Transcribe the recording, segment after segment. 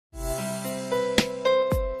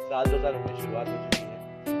साल 2000 में शुरुआत हो चुकी है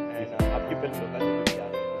एंड आपकी फिल्म लोकार्पण भी आ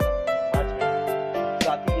रही है मार्च में।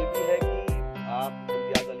 साथ ही ये भी है कि आप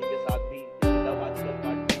इम्तियाज अली के साथ भी लव आजकल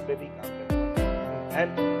पार्ट 2 पे भी काम कर रहे हैं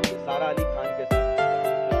एंड सारा अली खान के साथ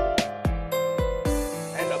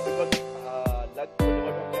एंड अब बिकॉज लग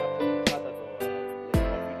हमने आपसे पूछा था तो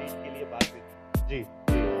कॉफी डेट के लिए बात हुई जी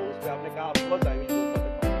तो उसमें आपने कहा of course I will go for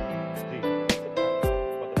the जी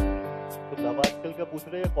तो लव आजकल का पूछ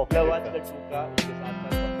रहे हैं कॉफी लव आजकल 2 का उसके साथ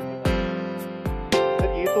साथ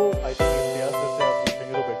सर ये तो आई थिंक इम्तियाज से आप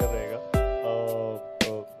पूछेंगे तो बेटर रहेगा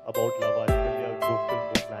अबाउट लव आजकल या जो फिल्म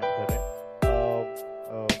को प्लान कर रहे हैं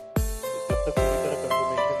जब तक पूरी तरह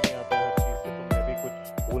कंफर्मेशन नहीं आता है हर चीज़ से तो मैं भी कुछ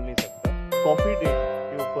बोल नहीं सकता। कॉफी डेट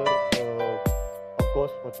के ऊपर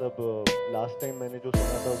ऑफकोर्स मतलब लास्ट टाइम मैंने जो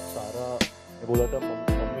सुना था सारा ने बोला था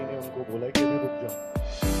मम्मी ने उनको बोला कि अभी रुक जाओ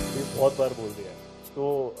ये बहुत बार बोल दिया तो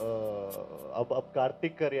अब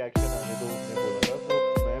कार्तिक का रिएक्शन आने दो उसने बोला था तो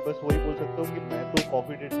मैं बस वही बोल सकता हूँ कि मैं तो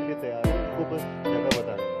कॉफी डेट के लिए तैयार हूँ उनको बस जगह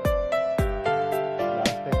बतानी है।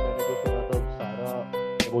 लास्ट टाइम मैंने जो सुना था सारा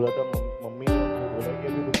ने बोला था मम्मी ने उनको बोला कि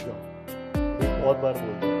अभी रुक जाओ ये बहुत बार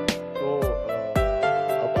बोल दिया तो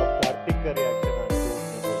अब कार्तिक का रिएक्शन आने दो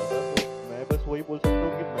उसने बोला था तो मैं बस वही बोल सकता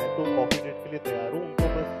हूँ कि मैं तो कॉफी डेट के लिए तैयार हूँ उनको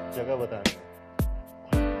बस जगह बतानी है।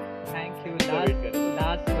 Thank you.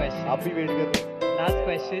 लास्ट क्वेश्चन आप भी वेट कर रहे हैं। लास्ट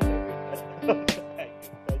क्वेश्चन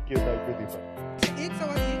थैंक यू दीपक। एक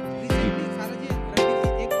सवाल ये रिसेंटली सारा जी रणवीर जी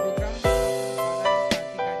एक प्रोग्राम में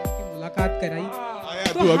कार्तिक आर्यन की मुलाकात कराई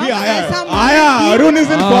तो अभी आया Arun is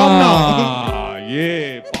in form now ये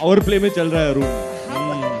पावर प्ले में चल रहा है अरुण।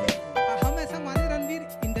 हम ऐसा माने रणवीर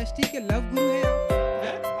इंडस्ट्री के लव गुरु हैं आप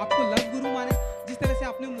आपको लव गुरु माने जिस तरह से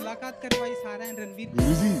आपने मुलाकात करवाई सारा एंड रणवीर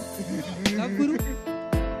गुरुजी लव गुरु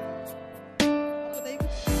बताइए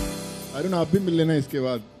कुछ। अरुण आप भी मिल लेना इसके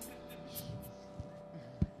बाद।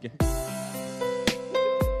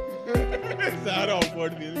 सारा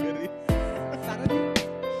ऑकवर्ड फील कर रही सारा जी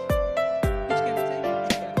कुछ कहना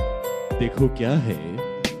चाहेंगे देखो क्या है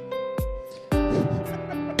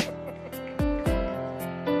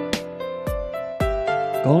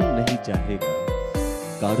कौन नहीं चाहेगा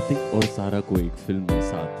कार्तिक और सारा को एक फिल्म में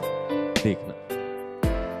साथ देखना।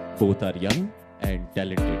 Both are young and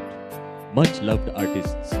talented much loved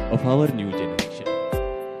artists of our new generation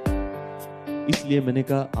इसलिए मैंने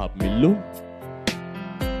कहा आप मिल लो।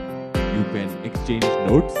 You can exchange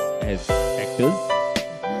notes as actors,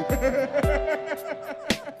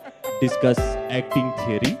 discuss acting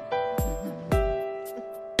theory,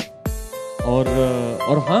 और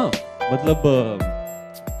हाँ मतलब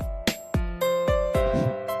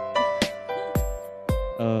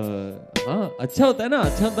हाँ अच्छा होता है ना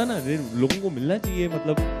लोगों को मिलना चाहिए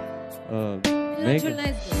मतलब मैं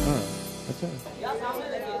हाँ अच्छा।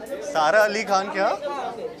 सारा अली खान क्या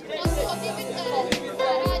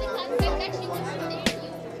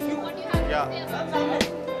Yeah.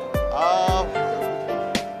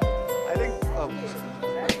 I think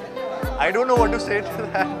I don't know what to say to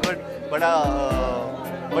that, but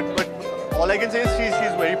all I can say is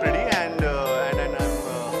she's very pretty and I'm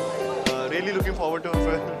really looking forward to her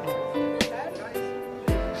film.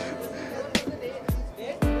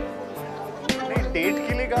 नहीं डेट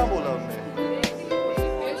के लिए कहाँ बोला हमने?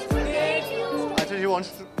 अच्छा she wants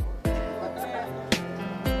to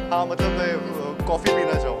हाँ मतलब मैं कॉफी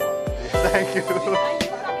पीना चाहूँगा। Thank you.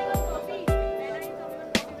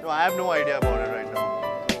 No, I have no idea about it right now.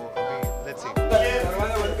 So, let's see.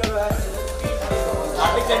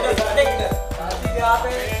 Kartik Center, Kartik यहाँ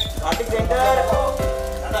पे, Kartik Center,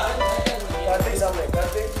 Kartik सामने,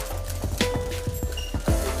 Kartik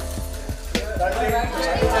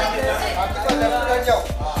का लेफ्ट साइड जाओ,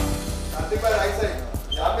 Kartik का राइट साइड,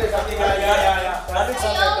 यहाँ पे Kartik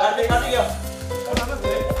सामने,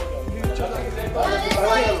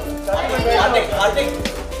 Kartik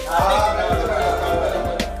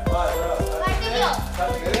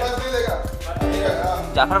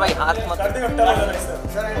जाफर भाई हाथ मत सर एंड तक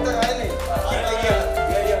आए नहीं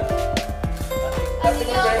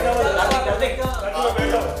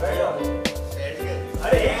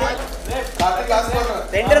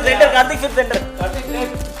सेंटर कार्तिक फिर सेंटर कार्तिक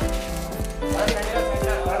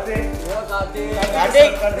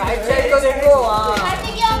राइट साइड को देखो।